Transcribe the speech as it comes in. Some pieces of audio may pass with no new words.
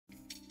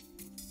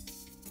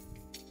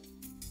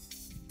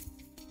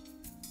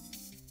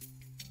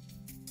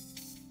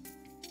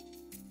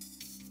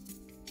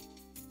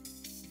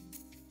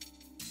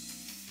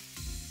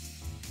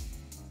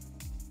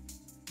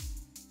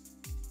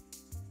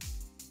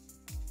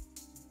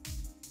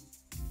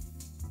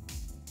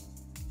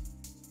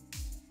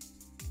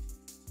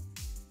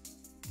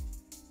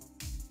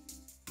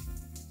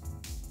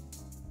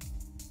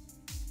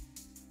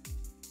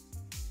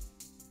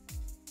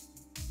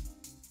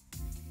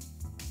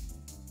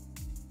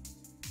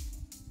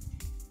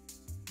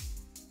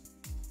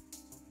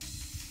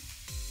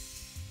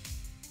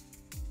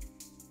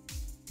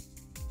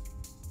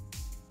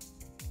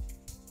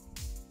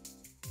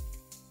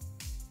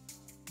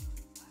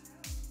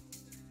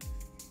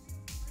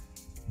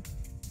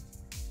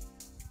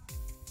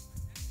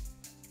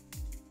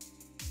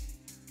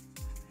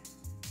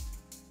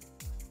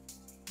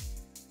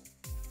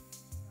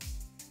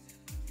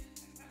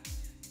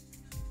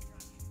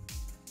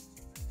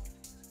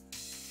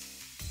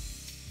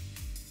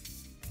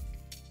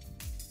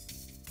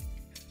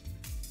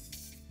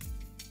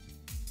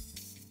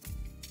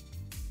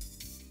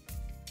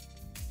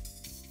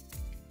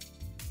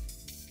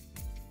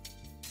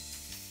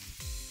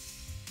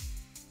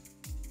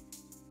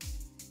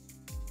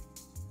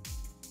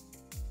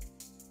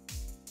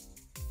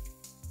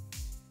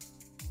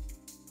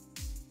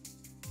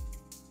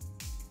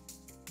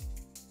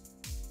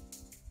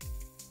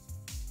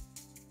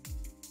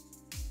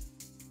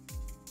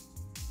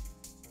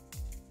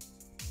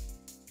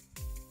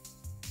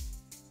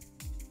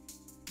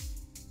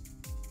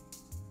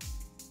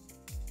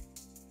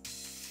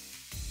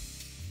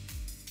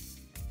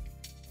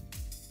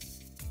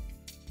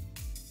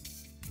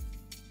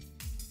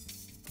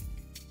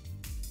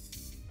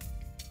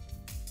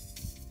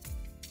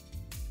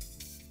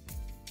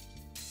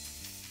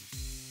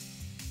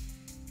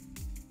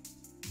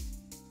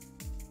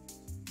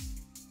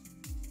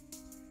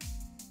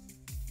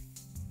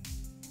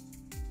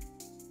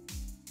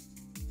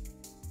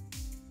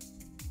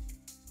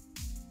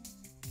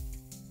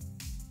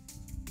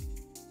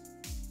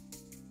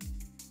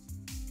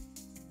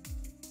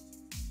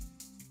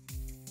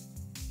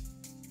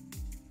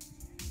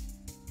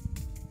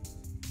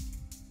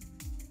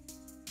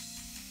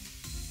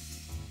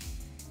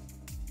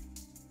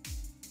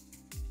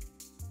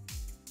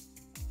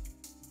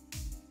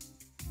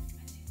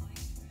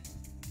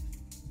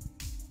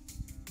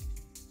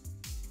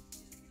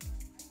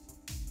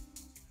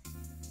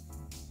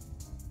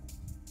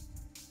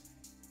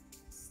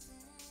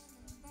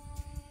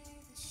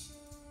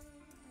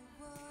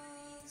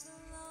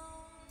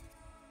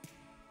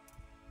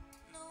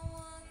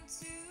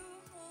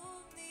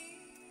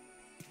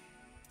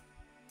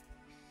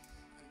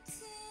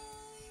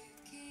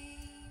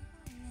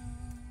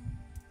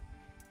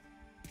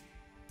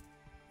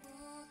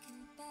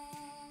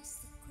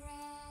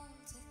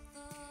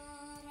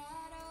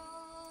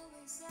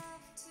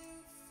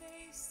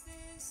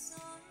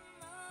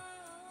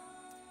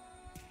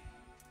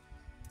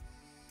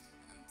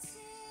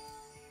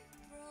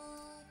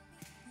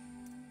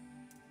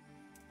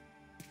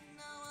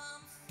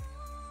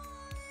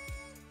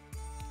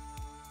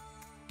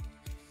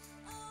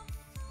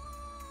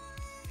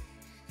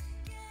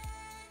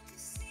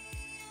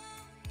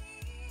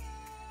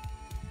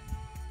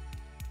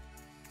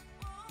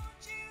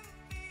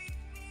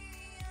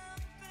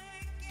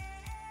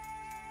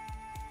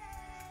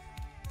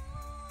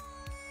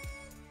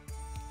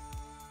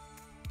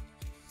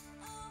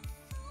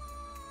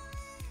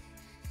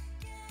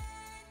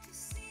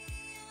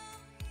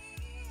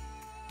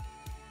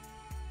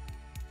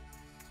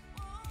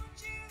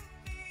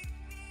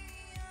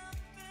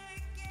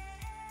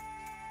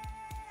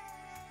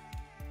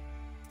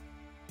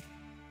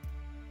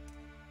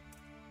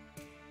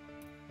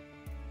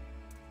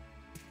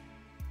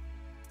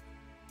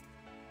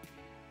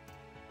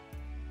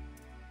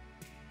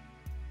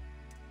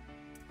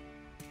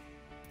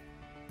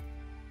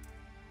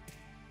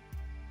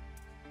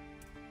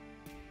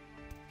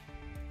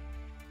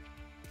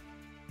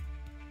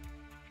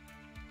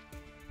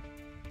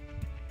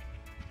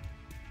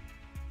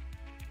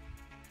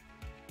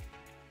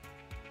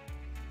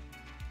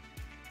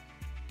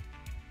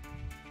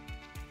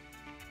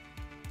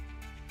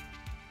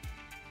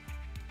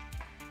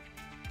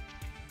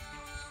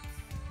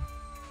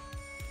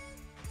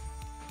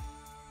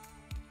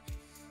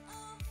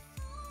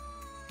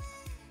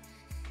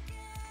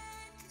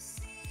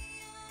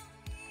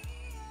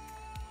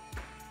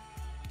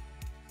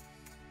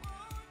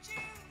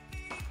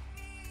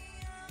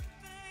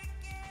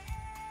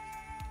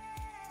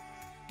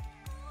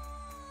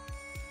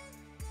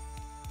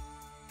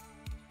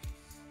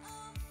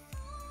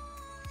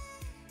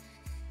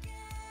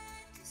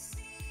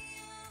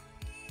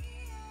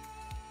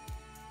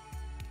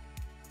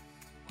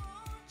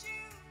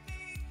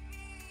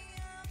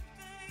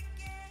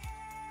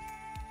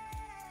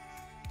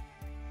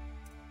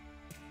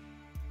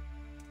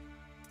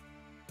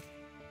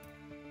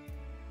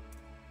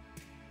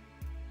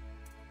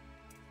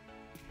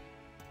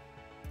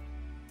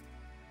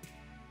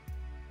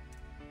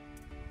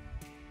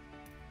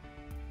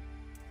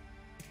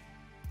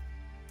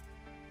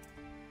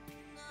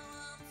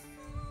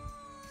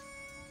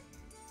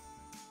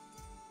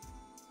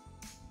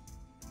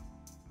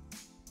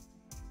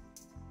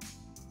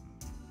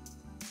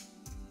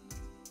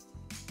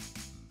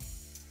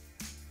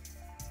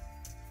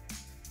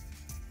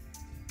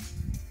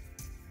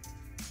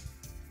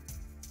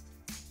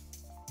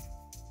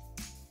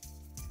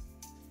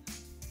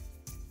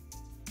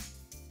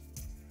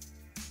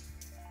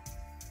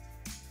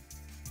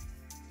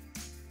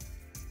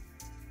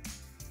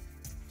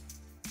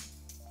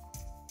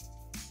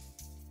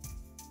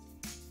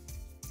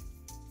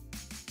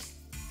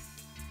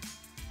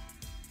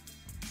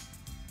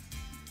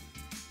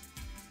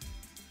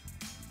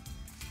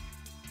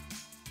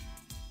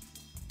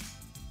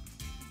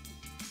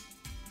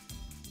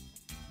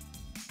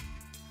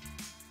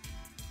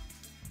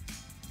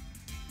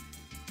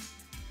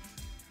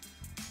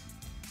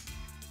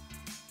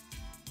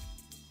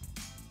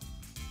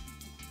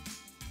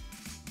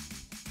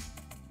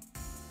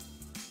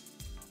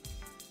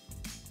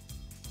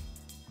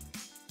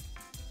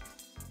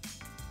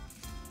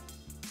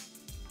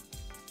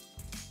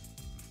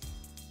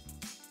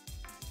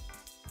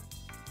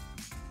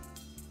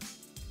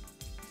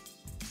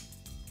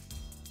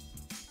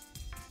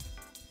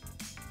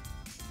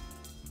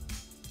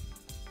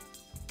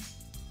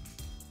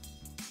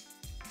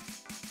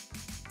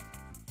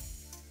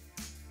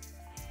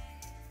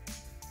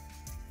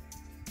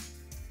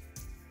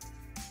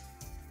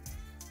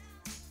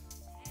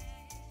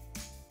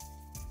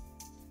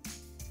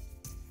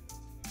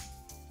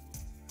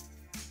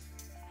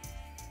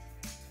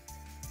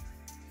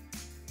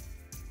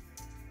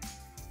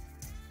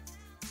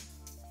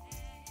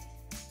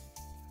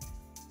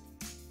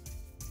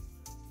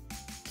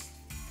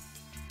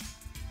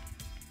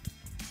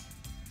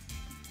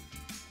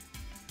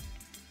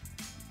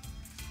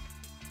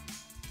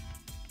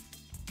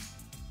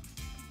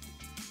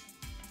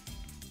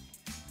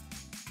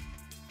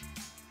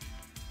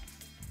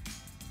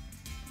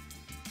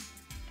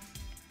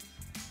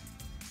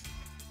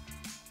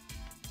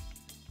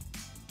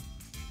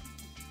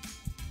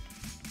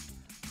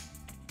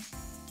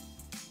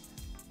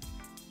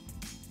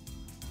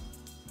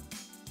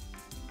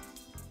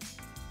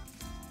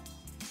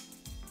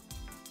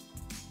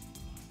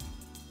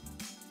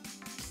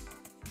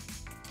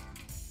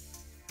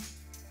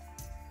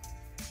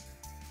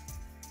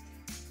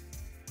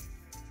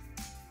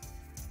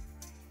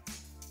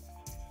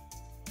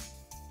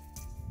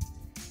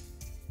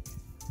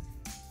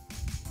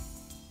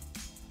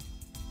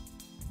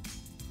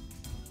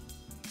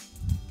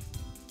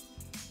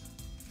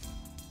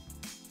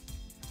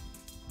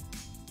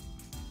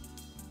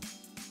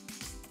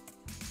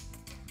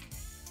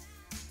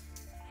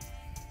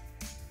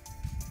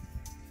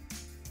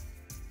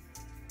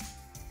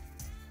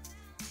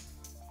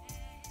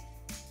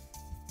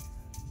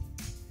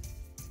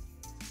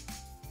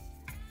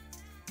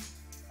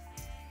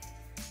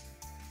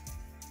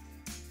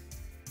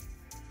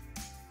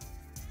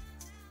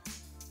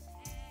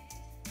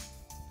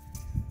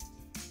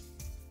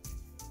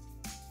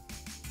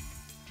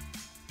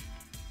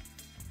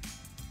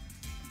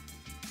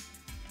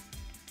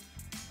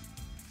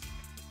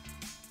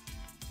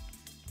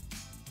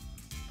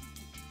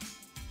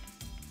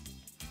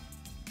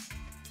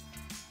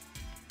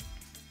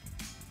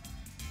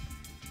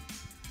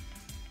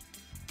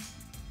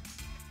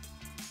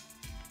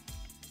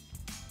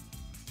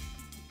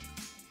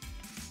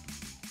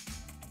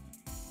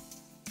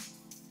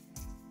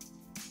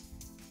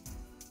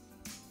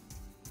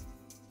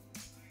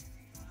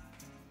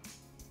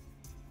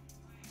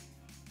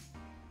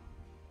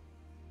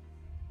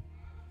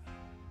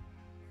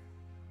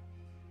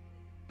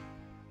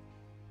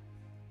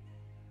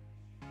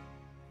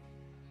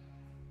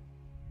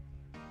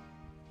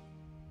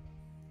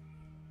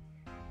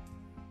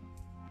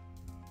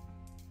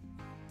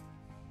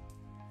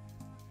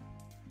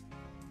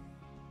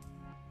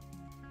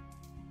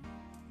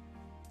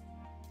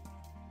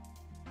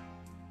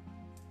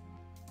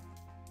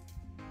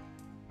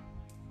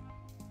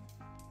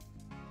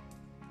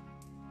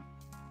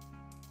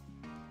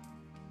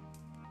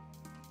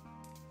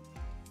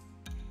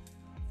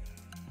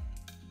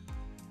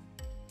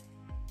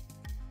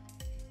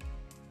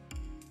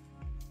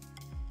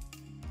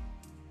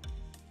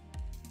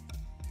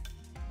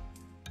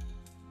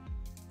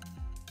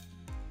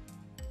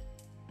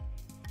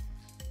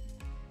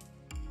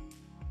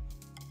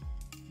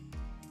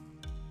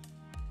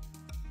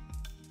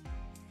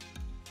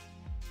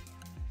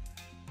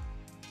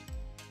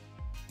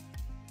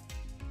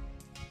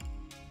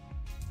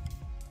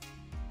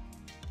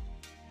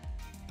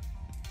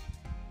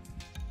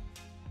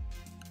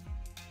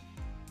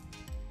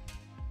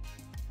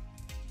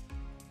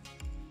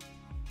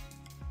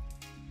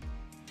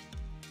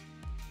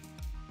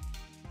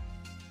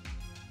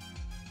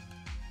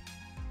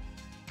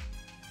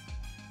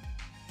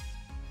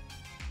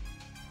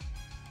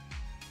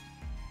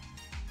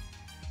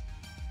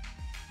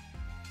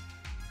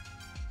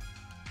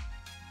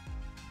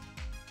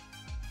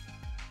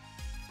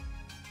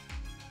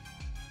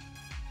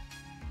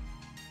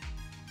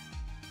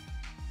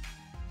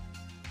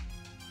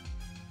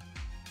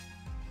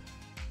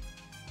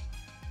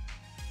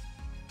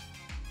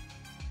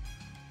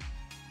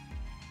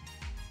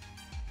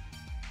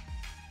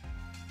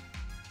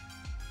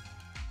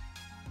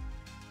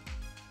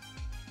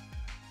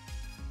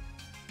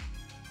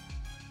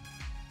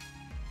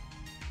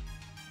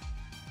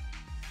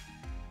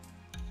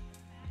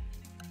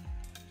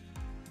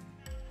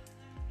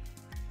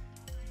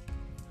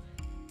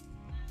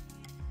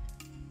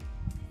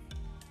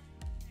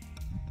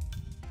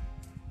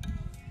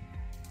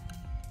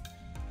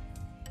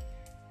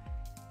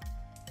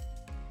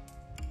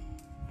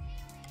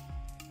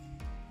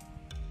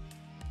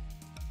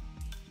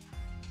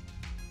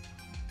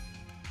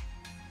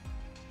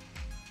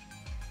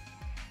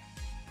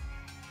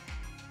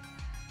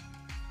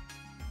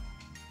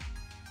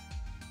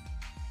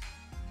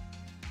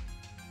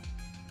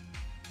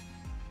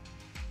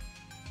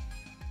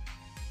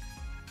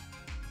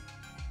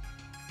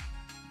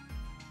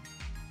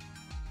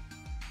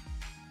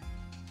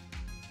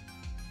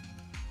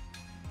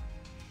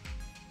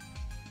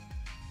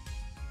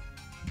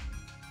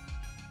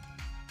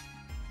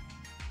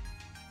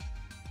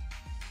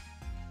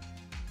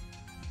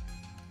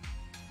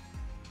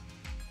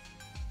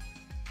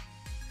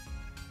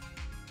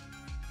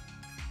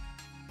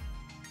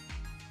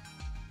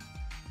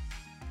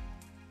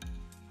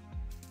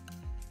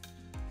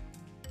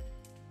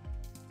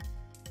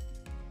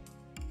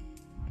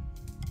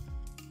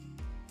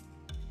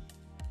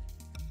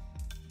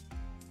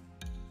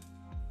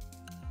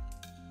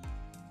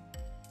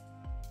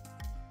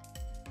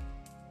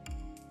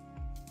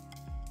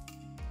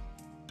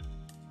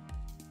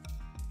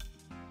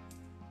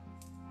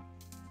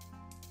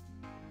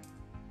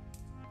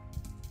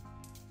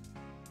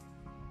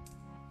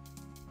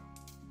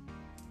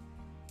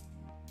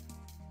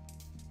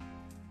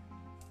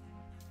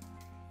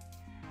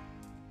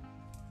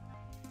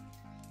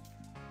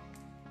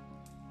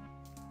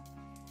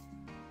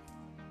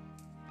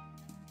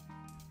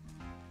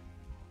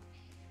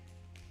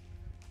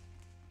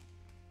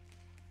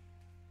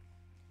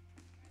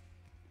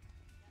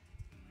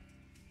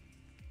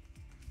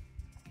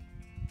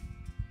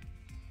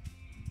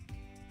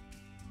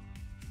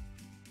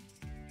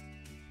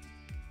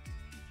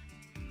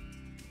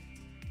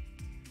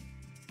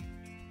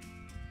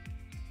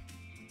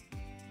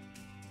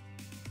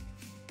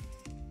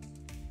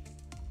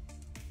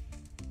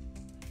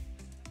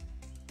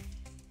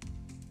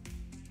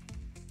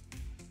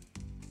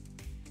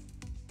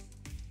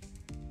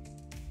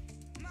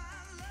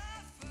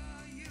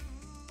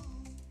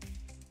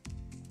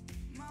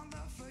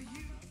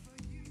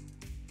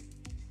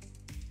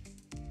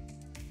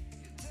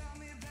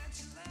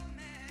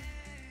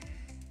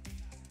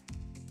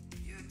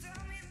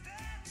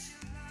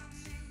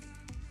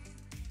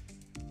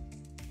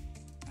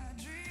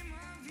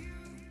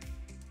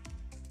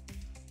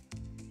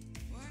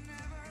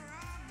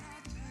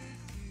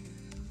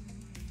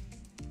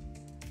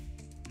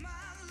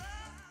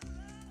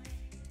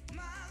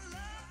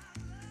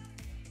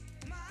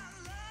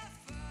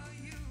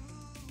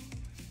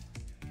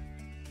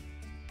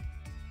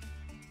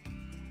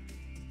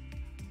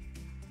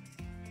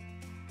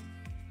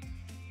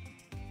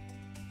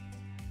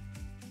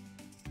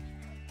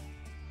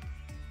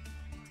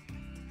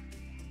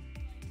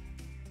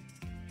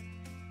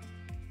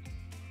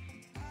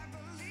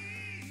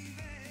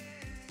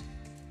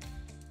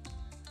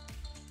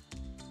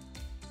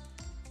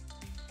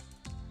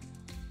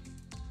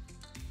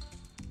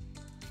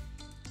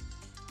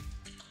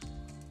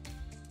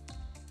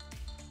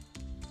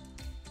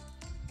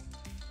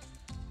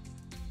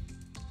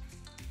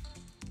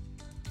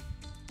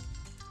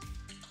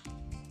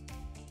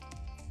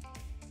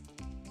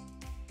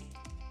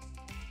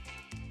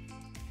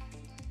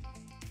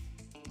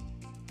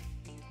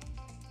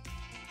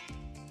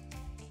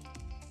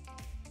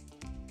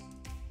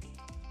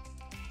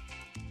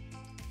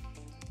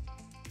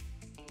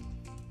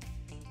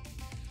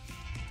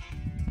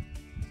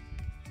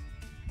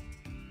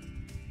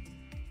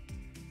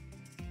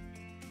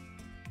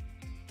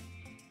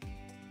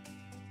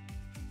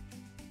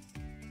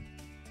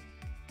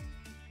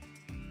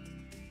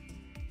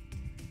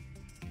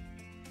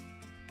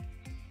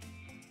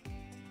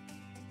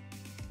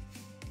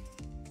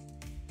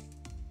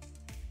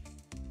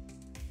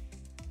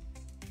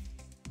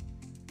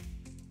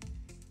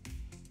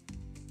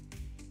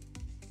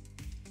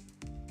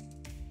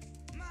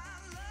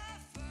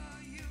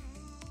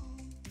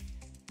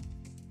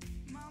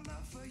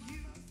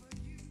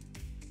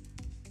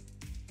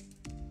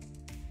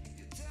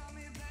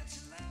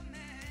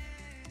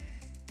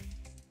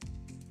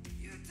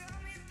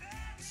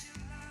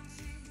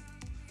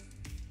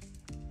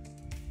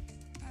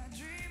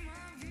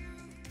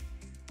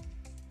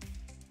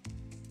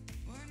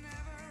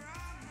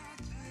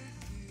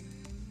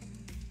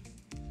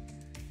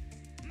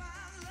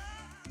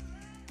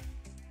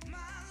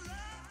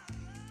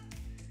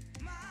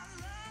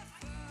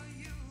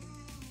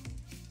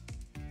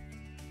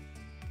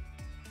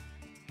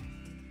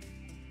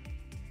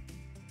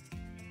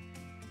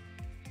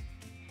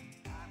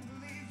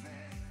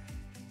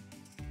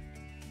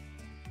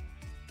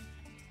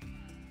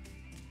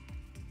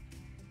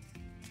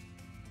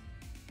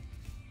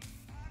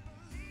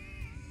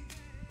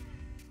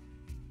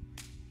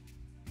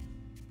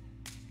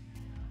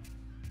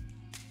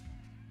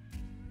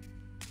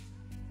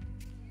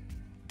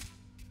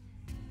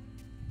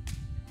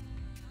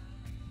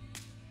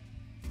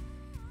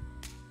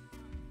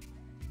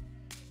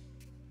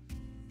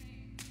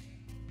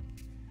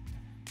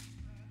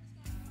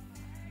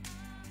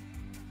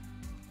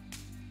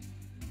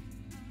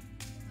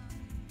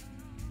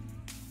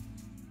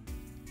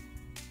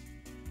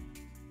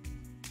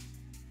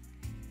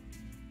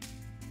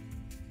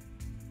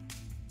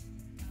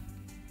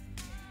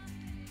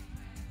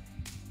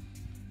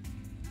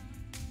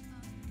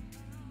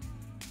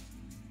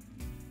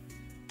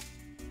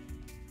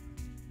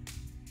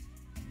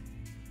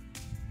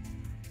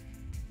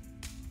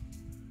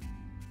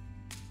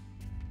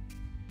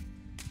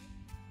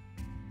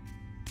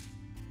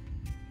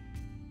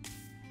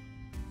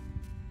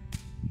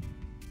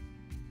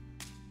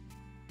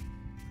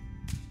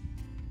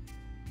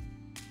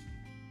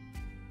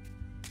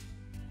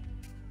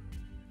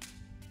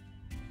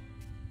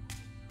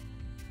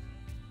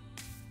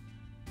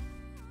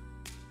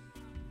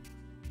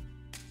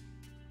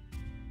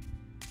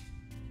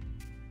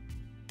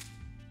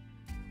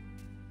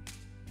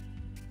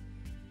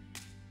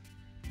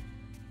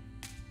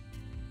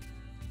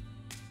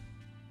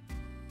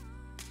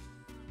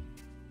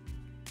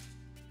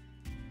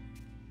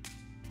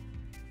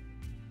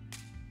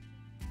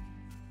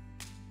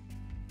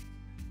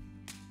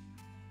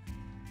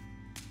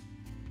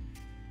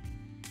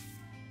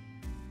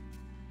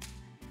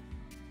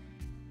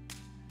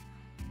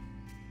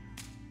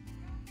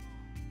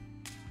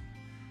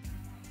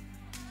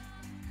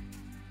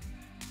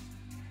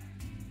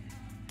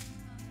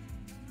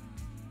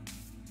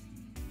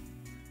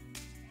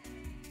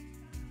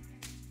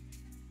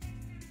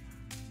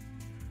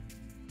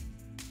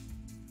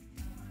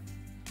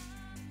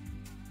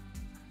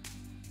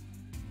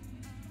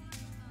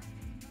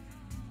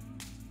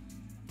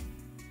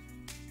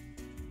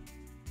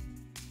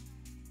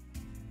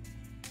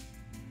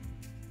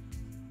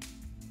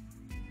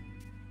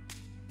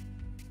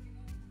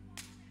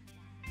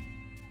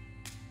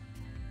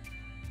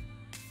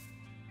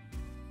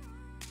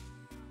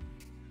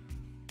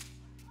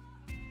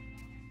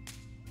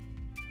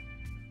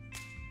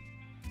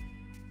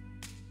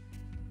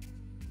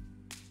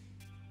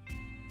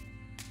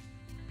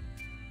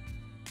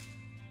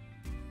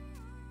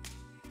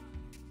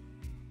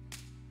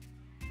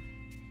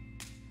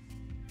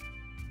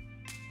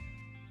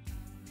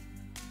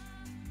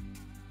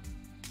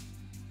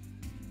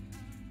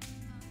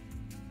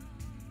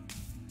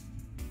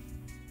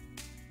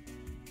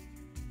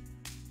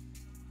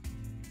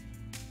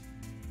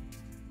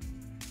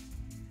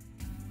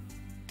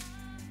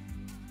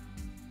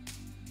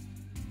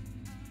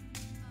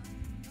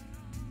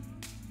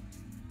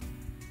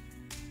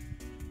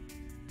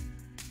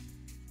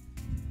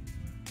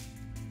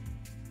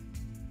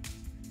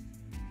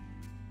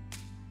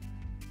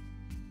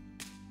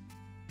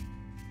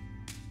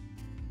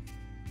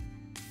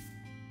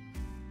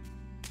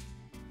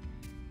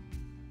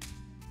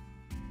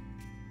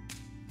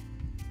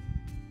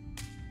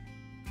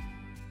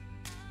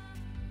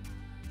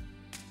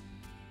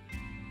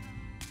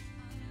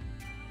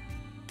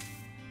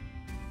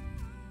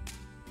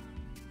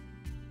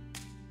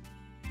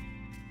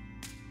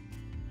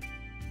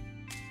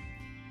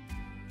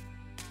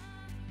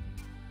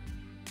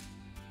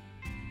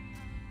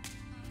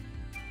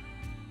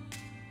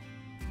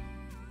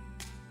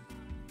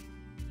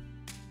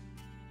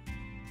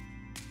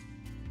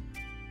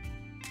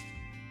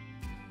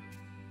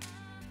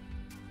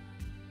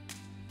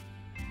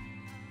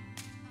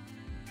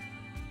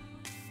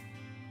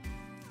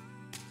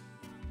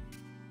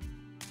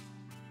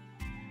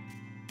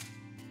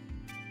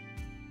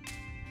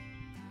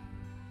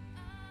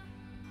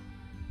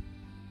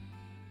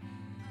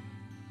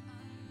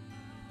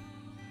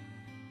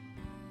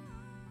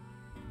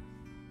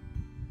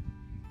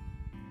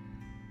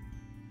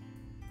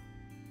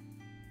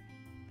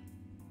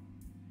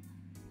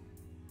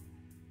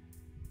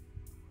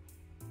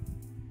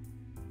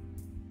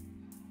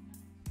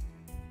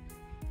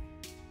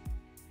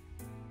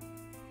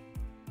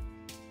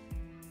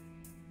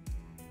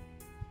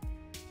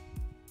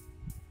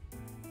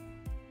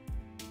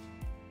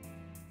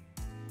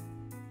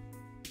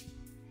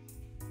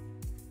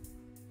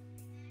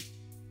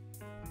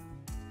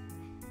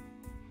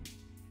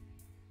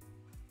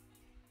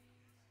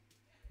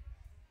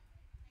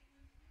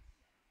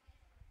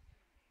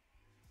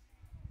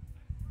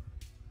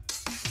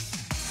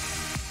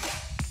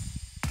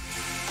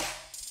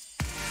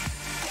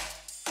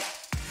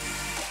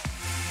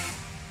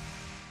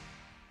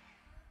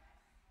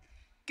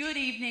Good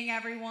evening,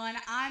 everyone.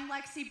 I'm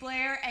Lexi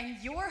Blair,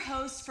 and your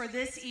host for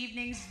this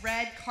evening's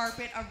red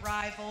carpet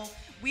arrival.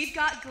 We've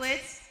got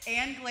glitz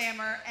and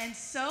glamour and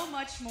so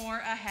much more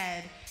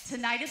ahead.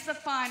 Tonight is the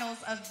finals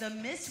of the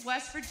Miss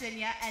West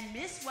Virginia and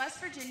Miss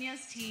West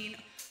Virginia's teen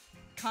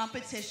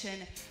competition.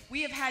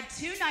 We have had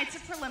 2 nights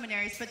of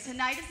preliminaries, but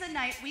tonight is the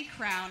night we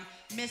crown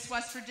Miss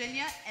West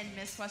Virginia and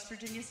Miss West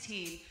Virginia's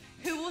teen.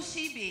 Who will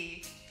she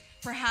be?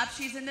 Perhaps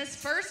she's in this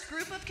first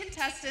group of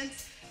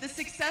contestants. The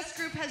success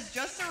group has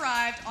just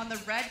arrived on the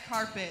red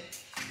carpet.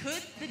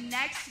 Could the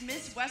next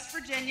Miss West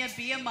Virginia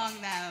be among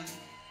them?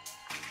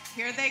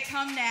 Here they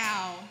come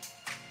now.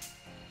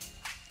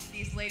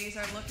 These ladies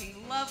are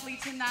looking lovely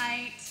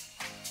tonight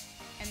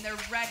in their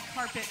red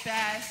carpet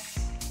best.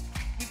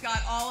 We've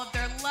got all of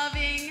their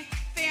loving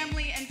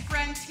family and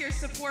friends here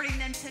supporting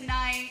them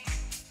tonight.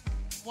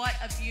 What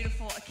a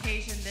beautiful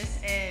occasion this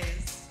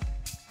is.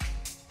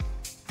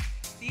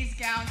 These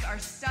gowns are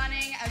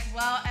stunning, as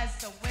well as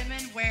the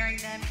women wearing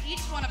them.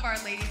 Each one of our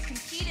ladies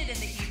competed in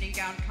the evening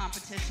gown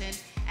competition,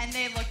 and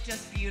they look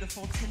just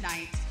beautiful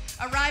tonight.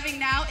 Arriving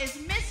now is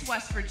Miss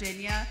West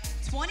Virginia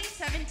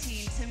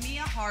 2017, Tamia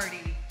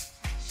Hardy.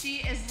 She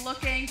is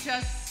looking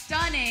just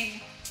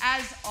stunning,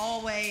 as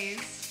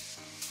always.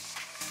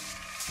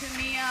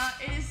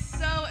 Tamia, it is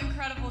so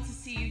incredible to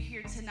see you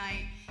here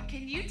tonight.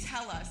 Can you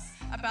tell us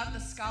about the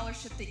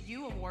scholarship that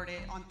you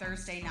awarded on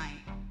Thursday night?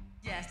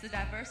 Yes, the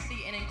Diversity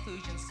and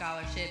Inclusion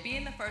Scholarship.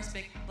 Being the first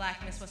big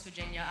Black Miss West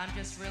Virginia, I'm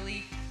just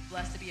really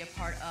blessed to be a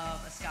part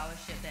of a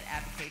scholarship that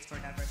advocates for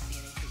diversity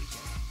and inclusion.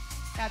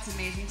 That's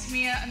amazing.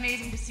 Tamia,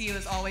 amazing to see you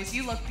as always.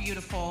 You look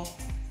beautiful.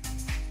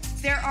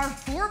 There are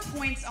 4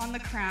 points on the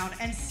crown,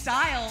 and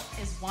style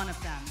is one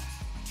of them.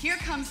 Here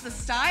comes the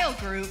style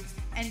group,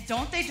 and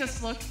don't they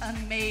just look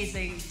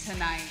amazing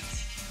tonight?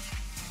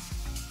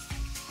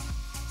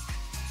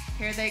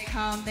 Here they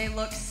come. They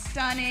look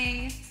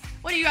stunning.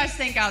 What do you guys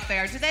think out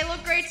there? Do they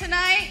look great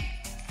tonight?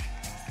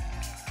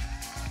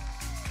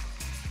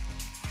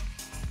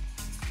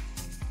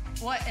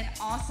 What an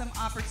awesome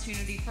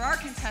opportunity for our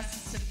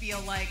contestants to feel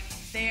like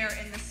they're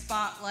in the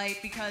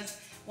spotlight, because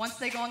once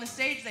they go on the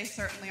stage, they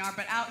certainly are,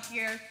 but out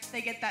here,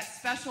 they get that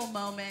special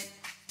moment,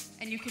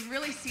 and you can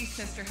really see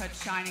sisterhood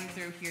shining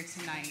through here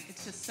tonight.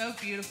 It's just so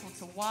beautiful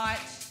to watch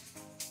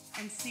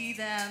and see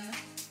them.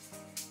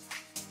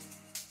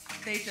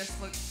 They just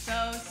look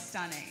so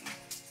stunning.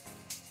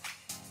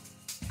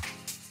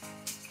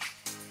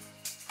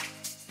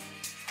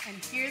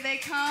 And here they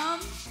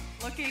come,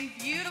 looking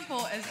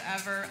beautiful as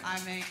ever, I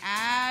may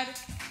add.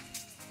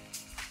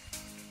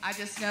 I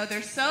just know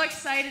they're so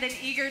excited and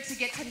eager to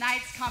get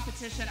tonight's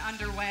competition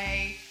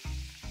underway.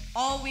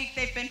 All week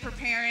they've been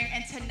preparing,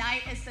 and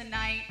tonight is the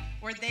night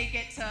where they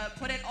get to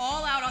put it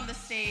all out on the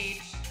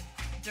stage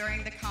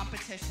during the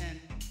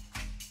competition.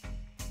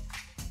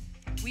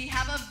 We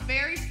have a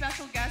very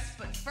special guest,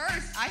 but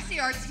first, I see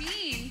our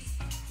teens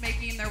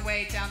making their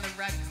way down the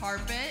red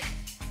carpet.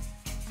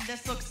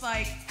 This looks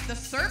like the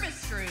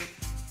service group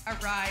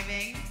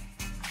arriving.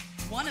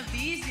 One of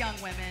these young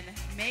women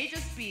may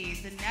just be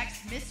the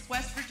next Miss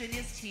West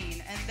Virginia's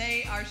teen, and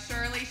they are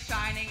surely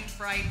shining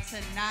bright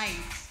tonight.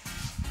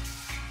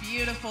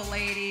 Beautiful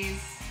ladies.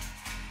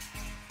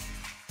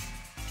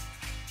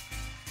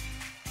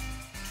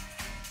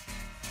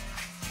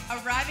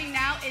 Arriving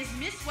now is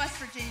Miss West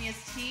Virginia's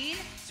teen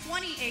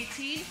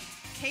 2018,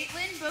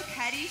 Caitlin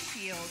Bocchetti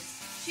Shields.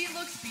 She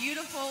looks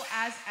beautiful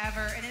as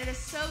ever, and it is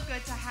so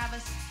good to have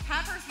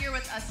her here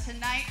with us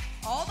tonight,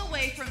 all the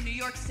way from New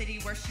York City,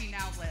 where she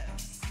now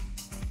lives.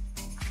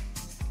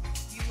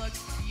 You look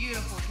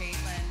beautiful,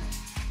 Caitlin.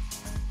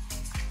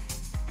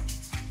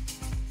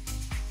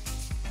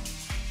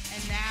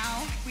 And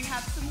now we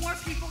have some more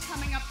people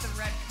coming up the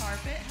red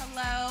carpet.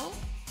 Hello,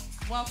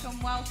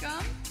 welcome,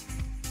 welcome.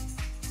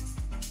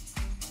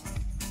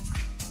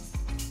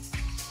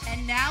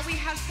 And now we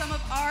have some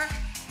of our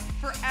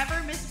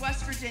forever Miss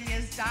West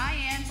Virginia's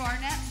Diane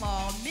Barnett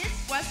Law,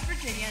 Miss West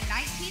Virginia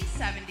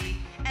 1970,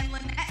 and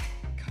Lynette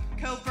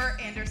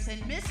Covert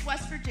Anderson, Miss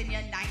West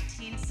Virginia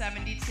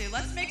 1972.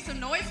 Let's make some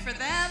noise for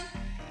them.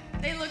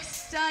 They look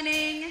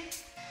stunning.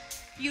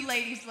 You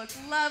ladies look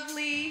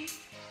lovely.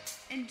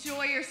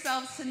 Enjoy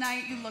yourselves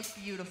tonight. You look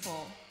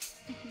beautiful.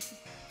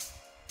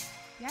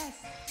 Yes.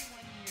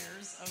 21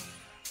 years of...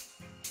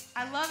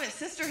 I love it.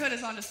 Sisterhood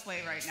is on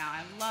display right now.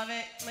 I love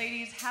it.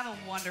 Ladies, have a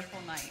wonderful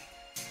night.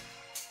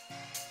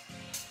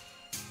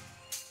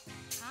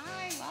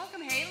 Hi,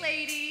 welcome. Hey,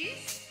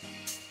 ladies.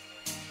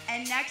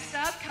 And next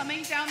up,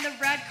 coming down the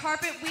red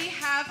carpet, we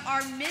have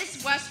our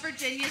Miss West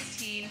Virginia's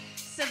teen,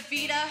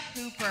 Savita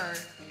Hooper.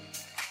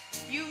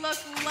 You look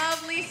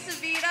lovely,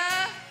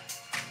 Savita.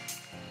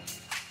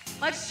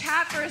 Let's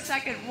chat for a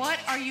second. What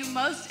are you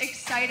most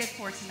excited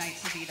for tonight,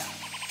 Savita?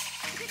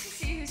 Good to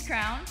see who's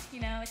crowned.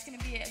 You know, it's going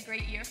to be a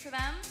great year for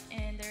them,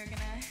 and they're going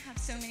to have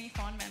so many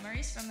fond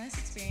memories from this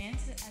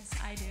experience, as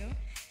I do,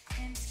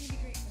 and it's going to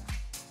be great for them.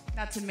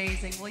 That's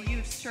amazing. Well,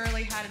 you've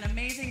surely had an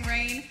amazing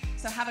reign,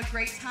 so have a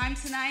great time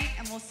tonight,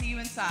 and we'll see you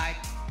inside.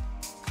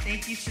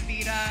 Thank you,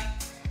 Savita.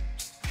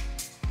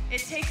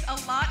 It takes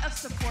a lot of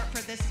support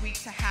for this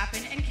week to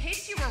happen. In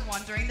case you were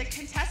wondering, the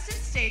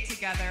contestants stayed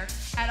together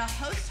at a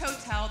host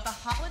hotel, the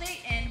Holiday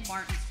Inn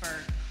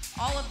Martinsburg.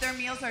 All of their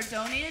meals are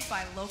donated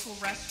by local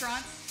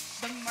restaurants.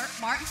 The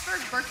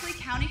Martinsburg-Berkeley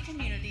County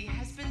community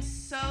has been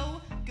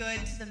so good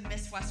to the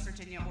Miss West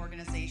Virginia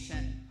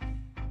organization.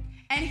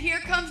 And here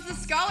comes the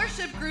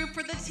scholarship group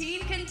for the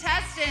teen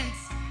contestants.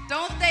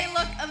 Don't they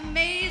look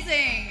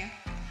amazing?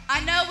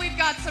 I know we've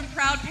got some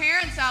proud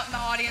parents out in the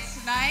audience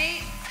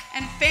tonight.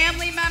 And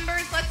family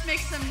members, let's make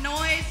some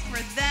noise for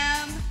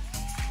them.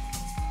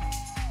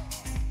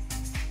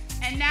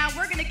 And now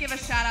we're gonna give a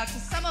shout out to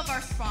some of our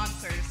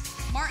sponsors.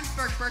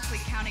 Martinsburg-Berkeley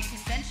County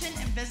Convention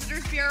and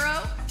Visitors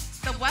Bureau,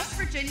 the West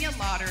Virginia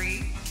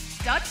Lottery,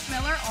 Dutch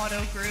Miller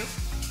Auto Group,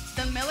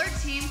 the Miller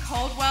Team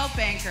Coldwell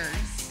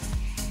Bankers.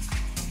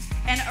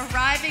 And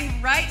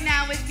arriving right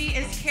now with me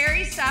is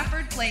Carrie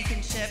Safford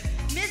Blankenship,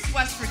 Miss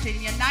West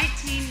Virginia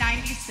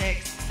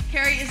 1996.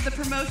 Carrie is the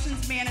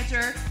promotions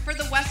manager for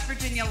the West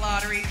Virginia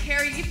Lottery.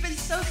 Carrie, you've been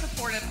so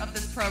supportive of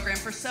this program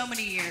for so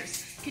many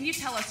years. Can you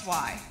tell us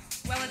why?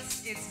 Well,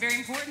 it's very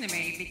important to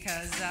me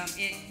because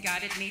it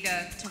guided me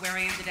to where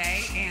I am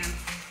today. And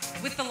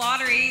with the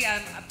lottery, a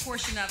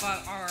portion of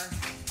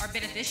our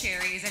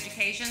beneficiary is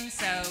education.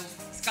 So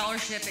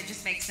scholarship, it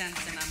just makes sense.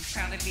 And I'm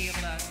proud to be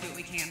able to do what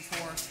we can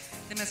for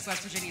the Miss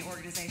West Virginia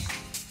organization.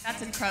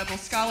 That's incredible.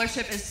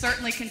 Scholarship is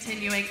certainly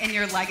continuing in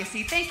your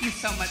legacy. Thank you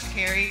so much,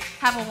 Carrie.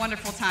 Have a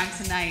wonderful time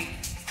tonight.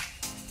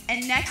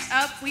 And next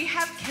up, we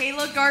have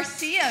Kayla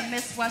Garcia,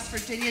 Miss West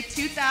Virginia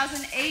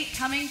 2008,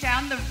 coming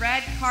down the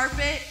red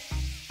carpet.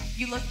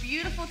 You look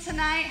beautiful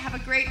tonight. Have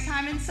a great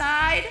time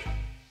inside.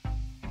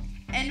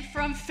 And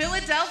from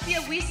Philadelphia,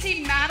 we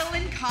see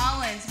Madeline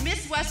Collins,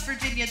 Miss West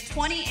Virginia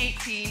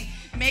 2018,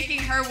 making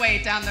her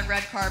way down the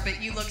red carpet.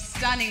 You look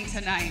stunning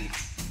tonight.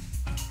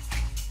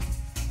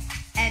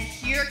 And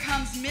here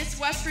comes Miss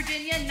West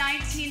Virginia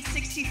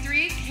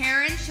 1963,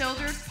 Karen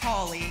Childers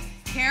Pauley.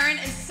 Karen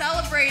is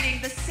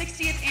celebrating the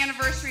 60th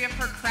anniversary of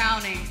her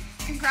crowning.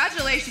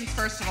 Congratulations,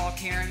 first of all,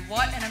 Karen.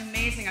 What an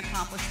amazing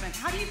accomplishment.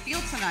 How do you feel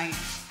tonight?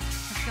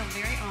 I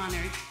feel very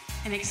honored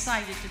and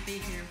excited to be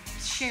here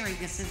sharing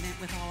this event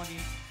with all of you.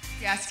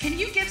 Yes, can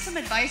you give some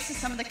advice to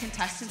some of the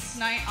contestants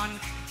tonight on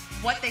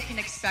what they can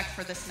expect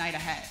for this night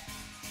ahead?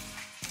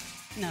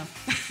 No.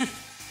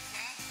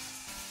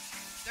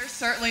 There's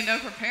certainly no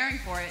preparing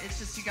for it. It's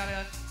just you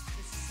gotta...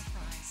 It's a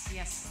surprise,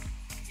 yes.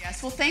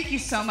 Yes, well, thank you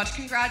so much.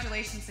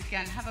 Congratulations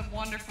again. Have a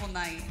wonderful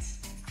night.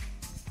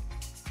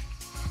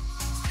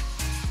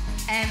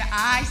 And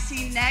I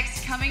see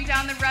next, coming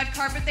down the red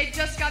carpet, they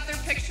just got their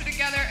picture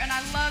together, and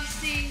I love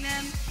seeing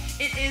them.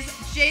 It is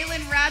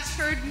Jalen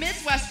Ratchford,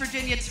 Miss West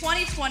Virginia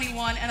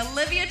 2021, and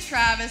Olivia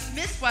Travis,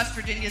 Miss West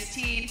Virginia's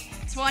Teen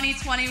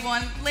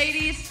 2021.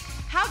 Ladies,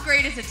 how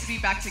great is it to be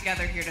back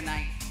together here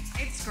tonight?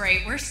 It's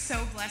great. We're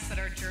so blessed that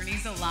our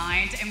journeys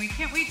aligned, and we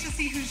can't wait to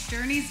see whose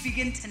journeys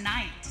begin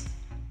tonight.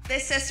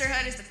 This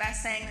sisterhood is the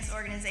best thing this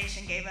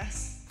organization gave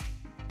us.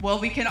 Well,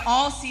 we can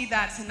all see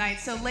that tonight.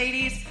 So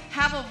ladies,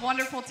 have a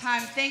wonderful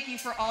time. Thank you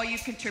for all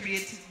you've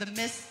contributed to the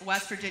Miss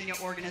West Virginia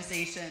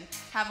organization.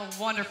 Have a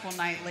wonderful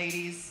night,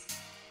 ladies.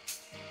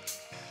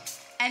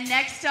 And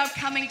next up,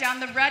 coming down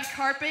the red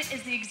carpet,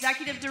 is the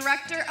executive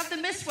director of the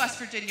Miss West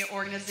Virginia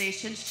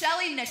organization,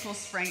 Shelly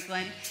Nichols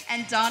Franklin,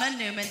 and Donna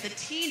Newman, the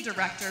teen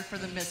director for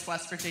the Miss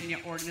West Virginia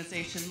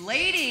organization.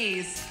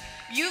 Ladies,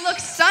 you look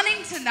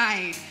stunning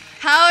tonight.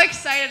 How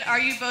excited are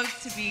you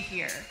both to be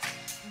here?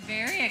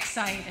 Very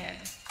excited.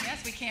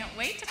 Yes, we can't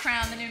wait to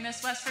crown the new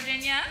Miss West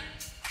Virginia.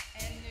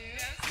 And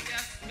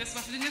yes, Miss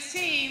West Virginia's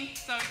team.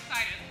 So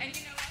excited. And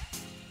you know what?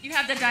 You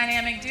have the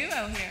dynamic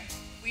duo here.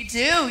 We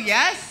do,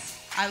 yes.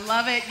 I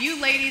love it.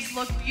 You ladies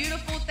look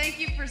beautiful. Thank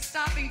you for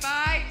stopping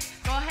by.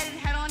 Go ahead and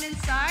head on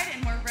inside,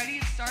 and we're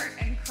ready to start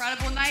an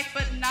incredible night,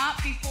 but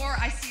not before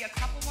I see a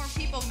couple more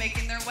people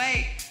making their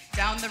way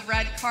down the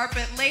red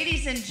carpet.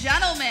 Ladies and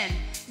gentlemen,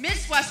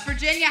 Miss West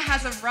Virginia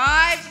has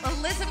arrived.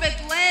 Elizabeth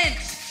Lynch,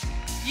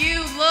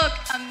 you look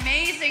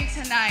amazing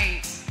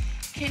tonight.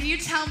 Can you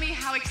tell me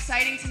how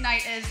exciting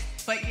tonight is,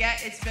 but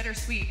yet it's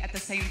bittersweet at the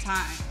same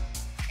time?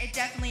 It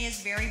definitely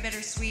is very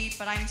bittersweet,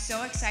 but I'm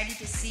so excited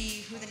to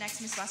see who the next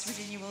Miss West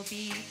Virginia will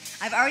be.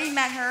 I've already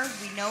met her,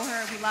 we know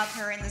her, we love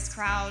her in this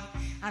crowd,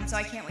 so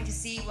I can't wait to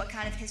see what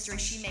kind of history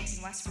she makes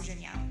in West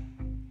Virginia.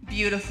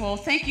 Beautiful.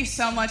 Thank you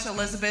so much,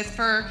 Elizabeth,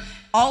 for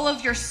all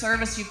of your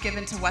service you've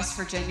given to West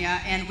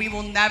Virginia, and we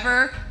will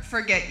never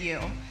forget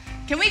you.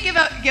 Can we give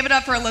it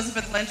up for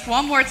Elizabeth Lynch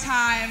one more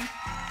time?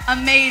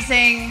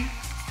 Amazing.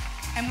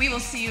 And we will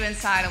see you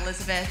inside,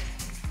 Elizabeth.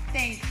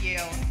 Thank you.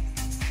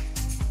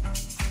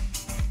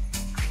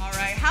 All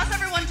right, how's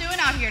everyone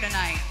doing out here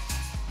tonight?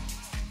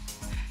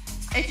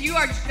 If you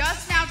are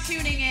just now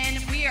tuning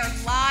in, we are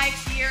live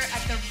here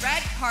at the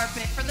red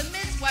carpet for the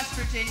Miss West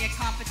Virginia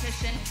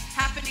competition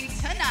happening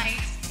tonight.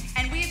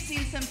 And we've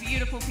seen some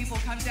beautiful people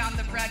come down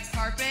the red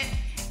carpet.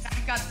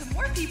 I've got some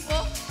more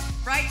people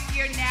right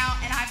here now,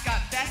 and I've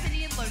got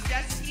Bethany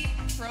Lojeski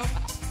Provo.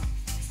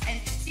 And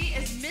she She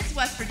is Miss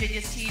West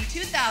Virginia's Teen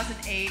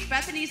 2008.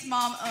 Bethany's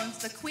mom owns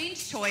the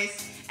Queen's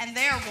Choice, and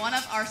they are one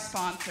of our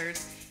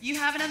sponsors. You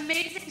have an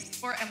amazing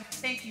store, and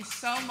thank you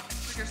so much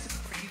for your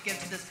support you give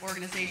to this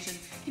organization.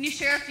 Can you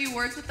share a few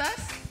words with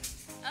us?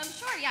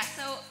 Sure, yeah.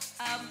 So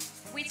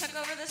we took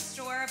over the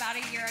store about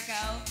a year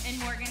ago in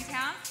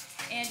Morgantown,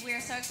 and we're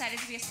so excited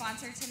to be a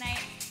sponsor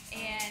tonight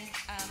and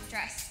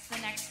dress the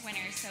next winner.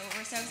 So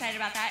we're so excited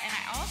about that. And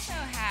I also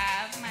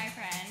have my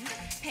friend,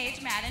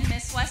 Paige Madden,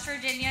 Miss West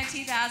Virginia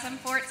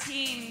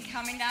 2014,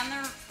 coming down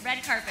the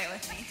red carpet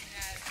with me.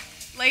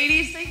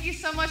 Ladies, thank you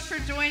so much for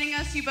joining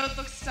us. You both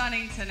look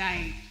stunning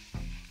tonight.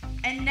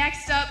 And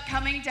next up,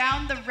 coming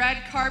down the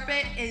red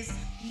carpet is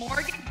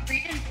Morgan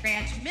Breeden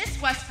Branch,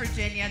 Miss West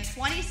Virginia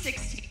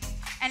 2016,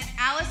 and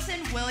Allison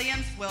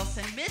Williams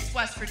Wilson, Miss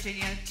West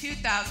Virginia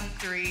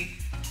 2003.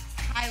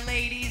 Hi,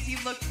 ladies, you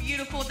look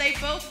beautiful. They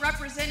both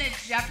represented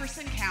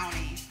Jefferson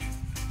County.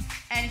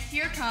 And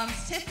here comes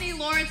Tiffany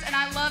Lawrence, and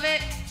I love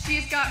it.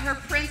 She's got her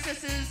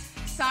princesses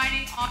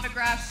signing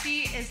autographs.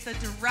 She is the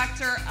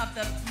director of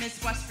the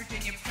Miss West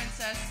Virginia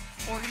Princess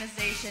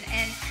organization,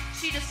 and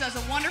she just does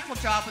a wonderful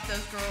job with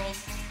those girls,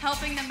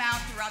 helping them out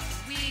throughout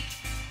the week,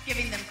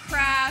 giving them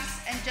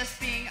crafts, and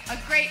just being a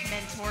great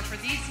mentor for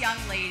these young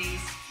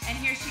ladies. And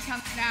here she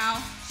comes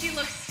now. She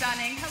looks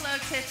stunning. Hello,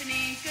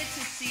 Tiffany. Good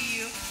to see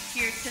you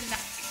here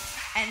tonight.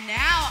 And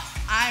now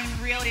I'm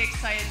really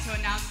excited to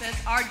announce this.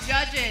 Our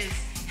judges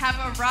have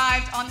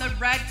arrived on the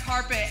red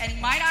carpet, and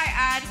might I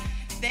add,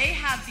 they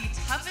have the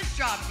toughest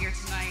job here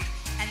tonight,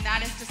 and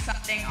that is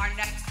deciding our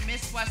next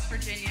Miss West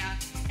Virginia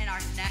and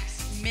our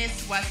next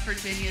Miss West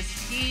Virginia's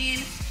teen.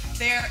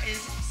 There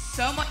is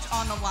so much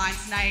on the line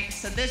tonight,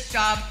 so this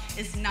job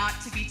is not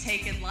to be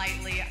taken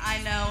lightly.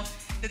 I know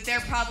that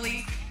they're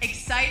probably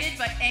excited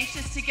but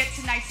anxious to get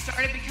tonight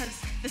started because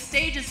the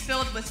stage is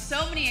filled with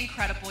so many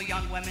incredible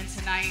young women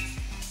tonight.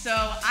 So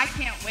I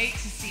can't wait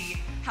to see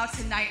how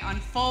tonight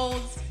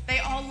unfolds. They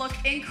all look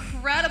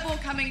incredible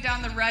coming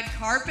down the red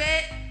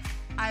carpet.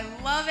 I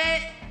love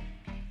it.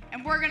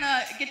 And we're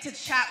gonna get to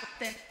chat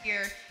with them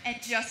here in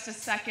just a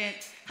second.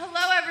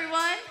 Hello,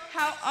 everyone.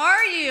 How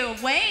are you?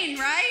 Wayne,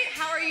 right?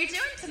 How are you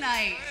doing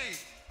tonight? Hey,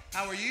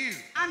 how are you?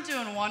 I'm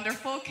doing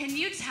wonderful. Can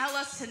you tell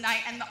us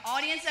tonight, and the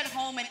audience at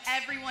home and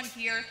everyone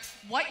here,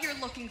 what you're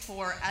looking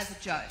for as a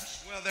judge?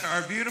 Well, there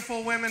are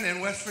beautiful women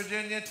in West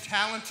Virginia,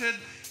 talented,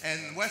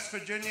 and West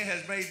Virginia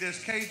has made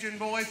this Cajun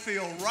boy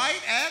feel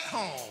right at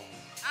home.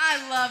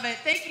 I love it.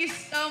 Thank you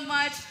so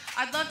much.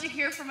 I'd love to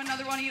hear from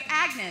another one of you.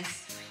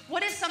 Agnes,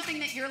 what is something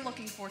that you're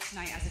looking for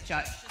tonight as a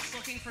judge? Just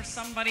looking for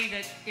somebody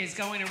that is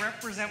going to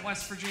represent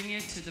West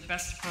Virginia to the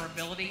best of her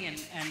ability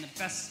and the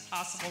best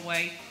possible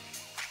way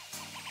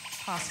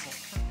possible.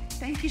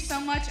 Thank you so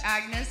much,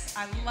 Agnes.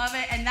 I love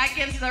it. And that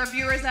gives our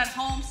viewers at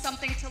home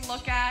something to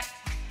look at.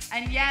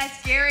 And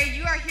yes, Gary,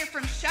 you are here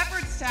from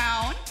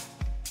Shepherdstown.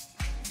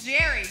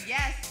 Jerry,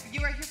 yes,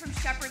 you are here from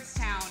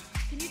Shepherdstown.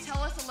 Can you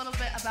tell us a little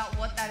bit about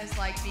what that is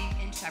like being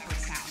in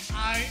Shepherdstown?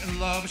 I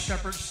love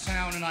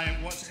Shepherdstown, and I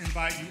want to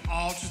invite you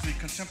all to the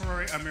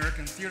Contemporary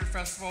American Theater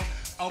Festival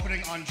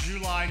opening on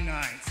July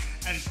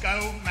 9th. And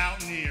go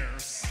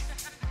Mountaineers.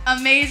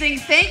 Amazing.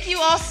 Thank you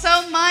all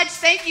so much.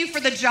 Thank you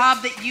for the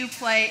job that you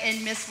play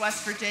in Miss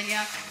West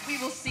Virginia. We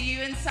will see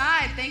you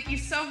inside. Thank you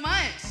so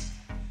much.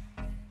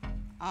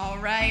 All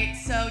right,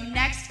 so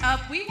next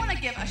up, we want to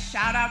give a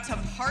shout out to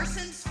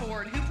Parsons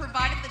Ford, who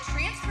provided the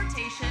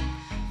transportation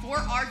for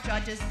our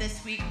judges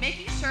this week,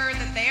 making sure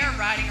that they are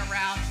riding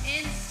around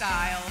in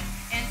style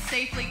and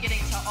safely getting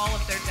to all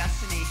of their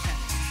destinations.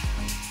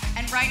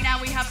 And right now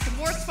we have some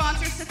more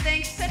sponsors to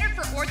thank: Center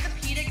for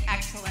Orthopedic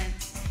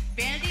Excellence,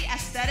 Vanity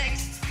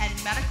Aesthetics and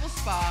Medical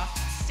Spa,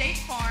 State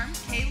Farm,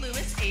 K.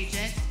 Lewis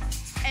Agent,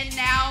 and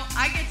now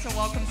I get to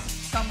welcome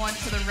someone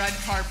to the red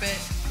carpet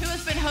who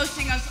has been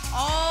hosting us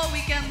all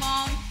weekend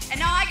long, and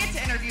now I get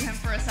to interview him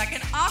for a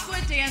second. Aqua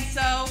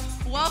Danso,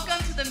 welcome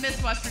to the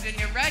Miss West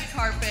Virginia red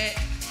carpet.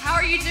 How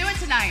are you doing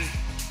tonight?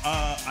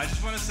 I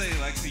just want to say,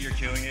 Lexi, you're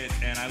killing it,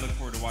 and I look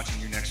forward to watching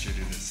you next year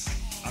do this.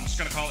 I'm just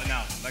going to call it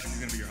now. Lexi's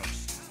going to be your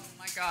host. Oh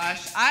my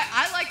gosh,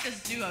 I like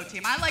this duo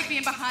team. I like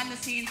being behind the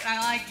scenes, and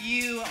I like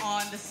you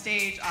on the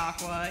stage,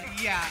 Aqua.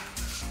 Yeah.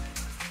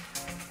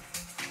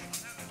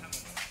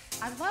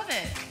 I love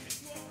it.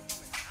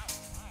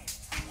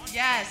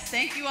 Yes,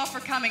 thank you all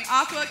for coming.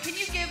 Aqua, can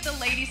you give the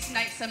ladies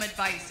tonight some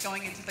advice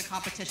going into the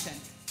competition?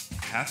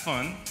 Have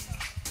fun,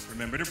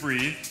 remember to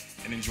breathe,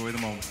 and enjoy the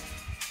moment.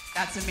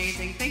 That's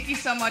amazing. Thank you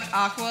so much,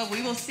 Aqua.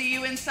 We will see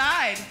you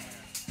inside.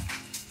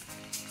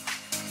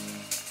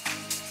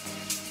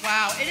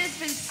 Wow, it has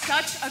been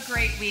such a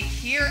great week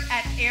here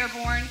at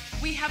Airborne.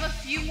 We have a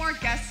few more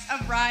guests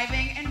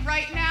arriving, and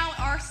right now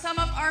are some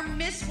of our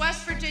Miss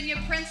West Virginia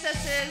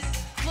princesses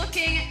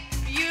looking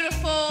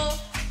beautiful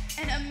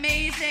and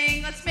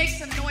amazing. Let's make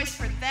some noise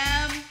for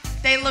them.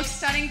 They look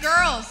stunning.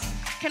 Girls,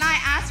 can I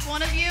ask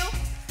one of you,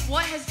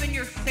 what has been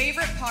your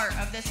favorite part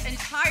of this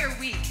entire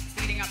week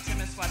leading up to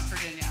Miss West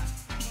Virginia?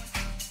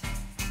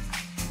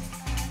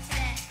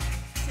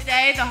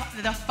 Today,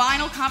 the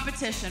final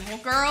competition. Well,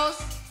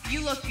 girls,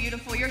 you look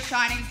beautiful. You're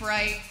shining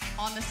bright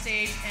on the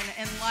stage and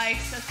in life.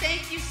 So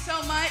thank you so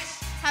much.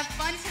 Have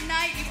fun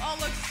tonight. You all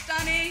look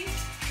stunning.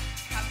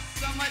 Have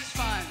so much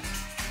fun.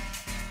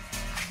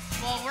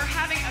 Well, we're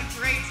having a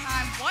great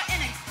time. What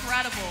an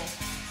incredible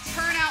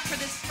turnout for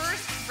this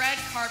first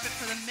red carpet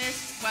for the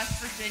Miss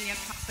West Virginia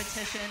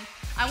competition.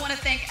 I want to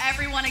thank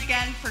everyone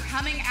again for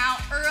coming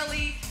out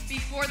early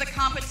before the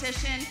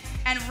competition.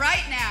 And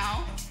right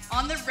now,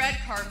 on the red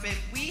carpet,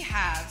 we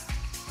have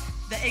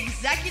the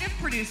executive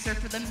producer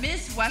for the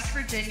Miss West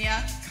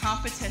Virginia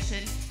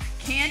competition,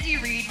 Candy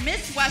Reed,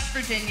 Miss West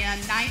Virginia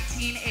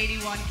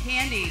 1981.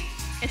 Candy,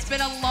 it's been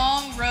a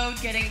long road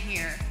getting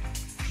here.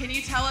 Can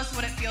you tell us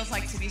what it feels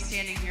like to be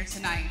standing here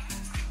tonight?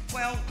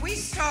 Well, we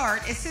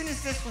start as soon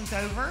as this one's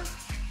over.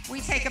 We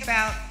take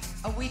about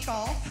a week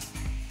off,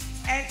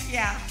 and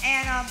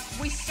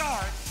we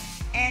start,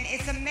 and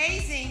it's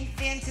amazing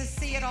then to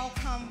see it all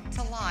come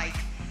to life.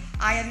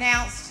 I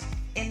announced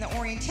in the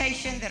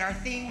orientation that our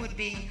theme would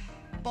be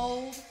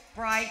bold,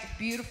 bright,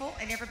 beautiful,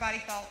 and everybody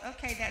thought,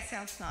 okay, that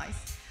sounds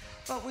nice.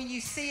 But when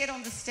you see it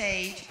on the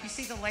stage, you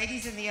see the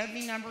ladies in the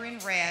opening number in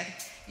red,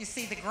 you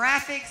see the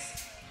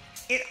graphics,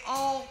 it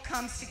all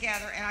comes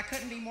together, and I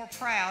couldn't be more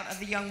proud of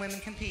the young women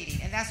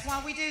competing. And that's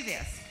why we do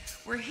this.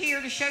 We're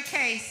here to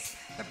showcase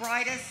the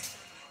brightest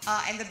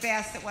and the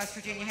best that West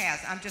Virginia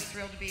has. I'm just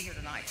thrilled to be here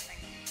tonight.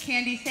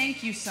 Candy,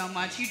 thank you so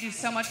much. You do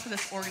so much for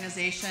this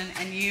organization,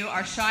 and you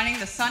are shining.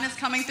 The sun is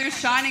coming through,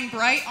 shining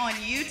bright on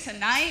you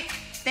tonight.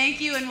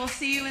 Thank you, and we'll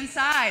see you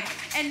inside.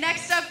 And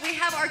next up, we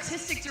have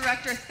Artistic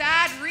Director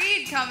Thad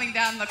Reed coming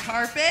down the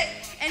carpet,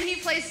 and he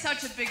plays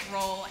such a big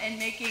role in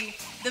making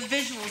the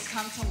visuals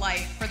come to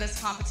life for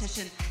this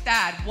competition.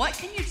 Thad, what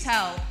can you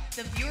tell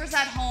the viewers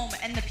at home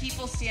and the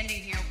people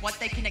standing here what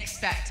they can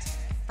expect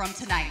from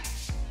tonight?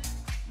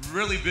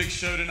 Really big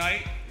show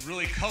tonight,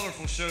 really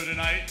colorful show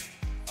tonight.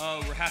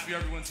 We're happy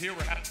everyone's here.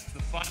 We're happy it's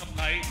the final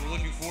night. We're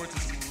looking forward to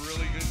some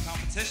really good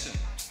competition.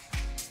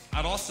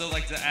 I'd also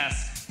like to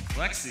ask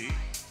Lexi,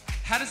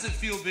 how does it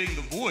feel being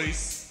the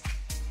voice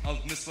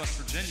of Miss West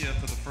Virginia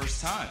for the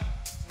first time?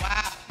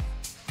 Wow.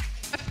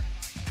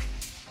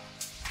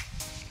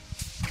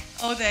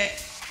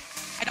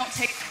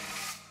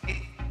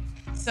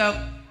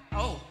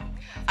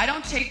 I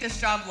don't take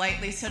this job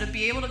lightly, so to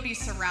be able to be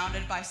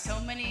surrounded by so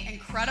many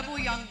incredible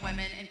young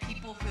women and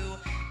people who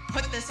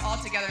put this all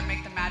together and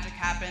make the magic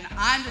happen,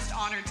 I'm just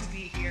honored to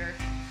be here,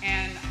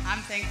 and I'm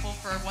thankful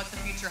for what the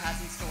future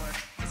has in store.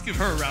 Let's give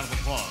her a round of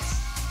applause.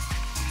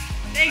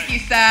 Thank you,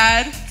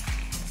 Thad.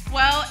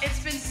 Well,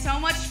 it's been so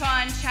much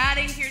fun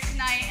chatting here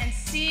tonight and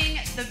seeing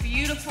the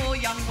beautiful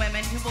young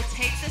women who will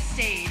take the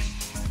stage,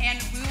 and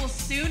we will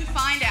soon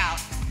find out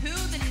who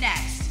the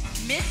next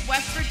Miss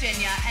West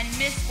Virginia and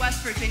Miss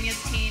West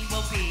Virginia's team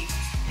will be.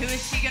 Who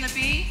is she gonna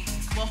be?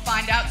 We'll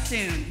find out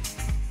soon.